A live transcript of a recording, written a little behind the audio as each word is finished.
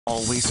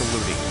Always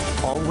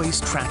alerting, always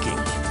tracking.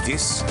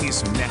 This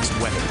is Next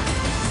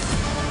Weather.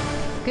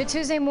 Good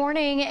Tuesday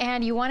morning,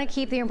 and you want to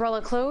keep the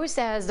umbrella closed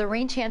as the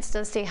rain chance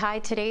does stay high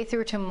today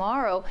through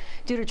tomorrow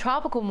due to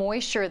tropical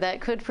moisture that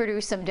could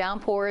produce some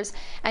downpours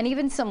and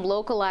even some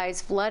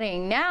localized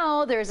flooding.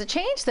 Now there's a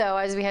change though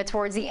as we head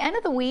towards the end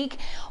of the week.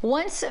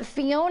 Once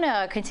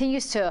Fiona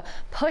continues to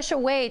push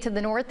away to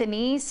the north and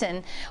east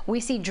and we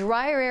see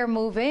drier air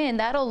move in,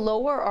 that'll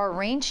lower our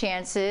rain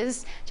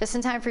chances just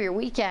in time for your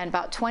weekend,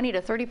 about 20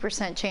 to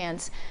 30%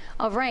 chance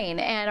of rain.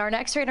 And our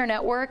next radar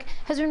network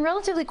has been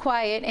relatively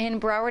quiet in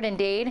Broward and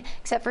Dade,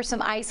 except for some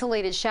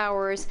isolated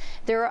showers.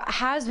 There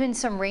has been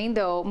some rain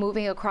though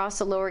moving across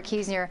the lower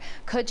Keys near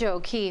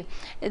Cudjoe Key.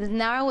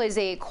 Now is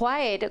a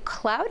quiet,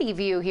 cloudy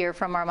view here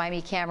from our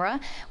Miami camera.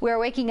 We're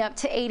waking up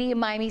to 80 in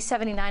Miami,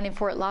 79 in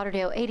Fort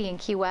Lauderdale, 80 in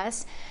Key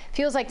West.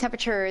 Feels like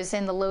temperatures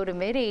in the low to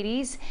mid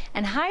 80s,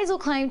 and highs will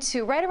climb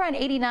to right around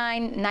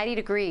 89, 90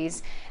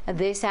 degrees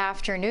this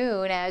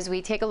afternoon. As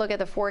we take a look at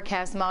the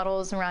forecast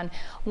models, around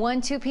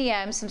 2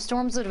 p.m. some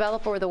storms will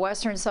develop over the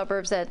western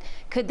suburbs that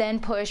could then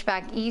push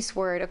back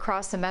eastward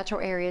across the metro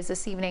areas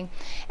this evening.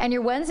 And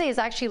your Wednesday is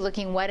actually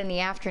looking wet in the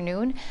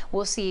afternoon.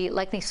 We'll see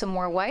likely some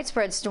more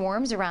widespread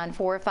storms around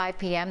 4 or 5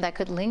 p.m. that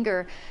could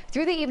linger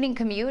through the evening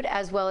commute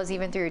as well as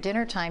even through your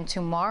dinner time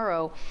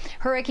tomorrow.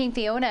 Hurricane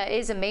Fiona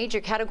is a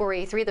major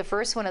Category 3, the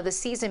first one of the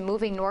season,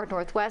 moving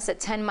north-northwest at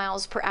 10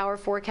 miles per hour,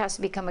 forecast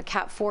to become a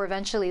Cat 4,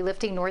 eventually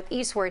lifting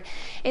northeastward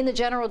in the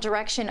general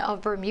direction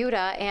of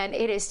Bermuda, and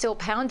it is still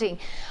pounding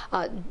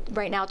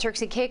right now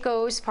Turks and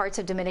Caicos, parts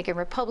of Dominican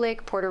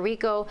Republic, Puerto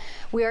Rico.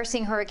 We are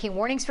seeing hurricane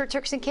warnings for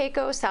Turks and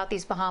Caicos,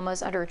 southeast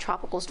Bahamas under a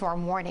tropical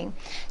storm warning.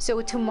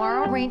 So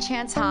tomorrow, rain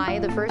chance high,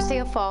 the first day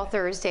of fall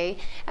Thursday.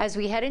 As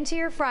we head into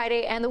your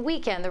Friday and the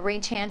weekend, the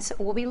rain chance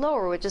will be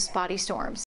lower with just spotty storms.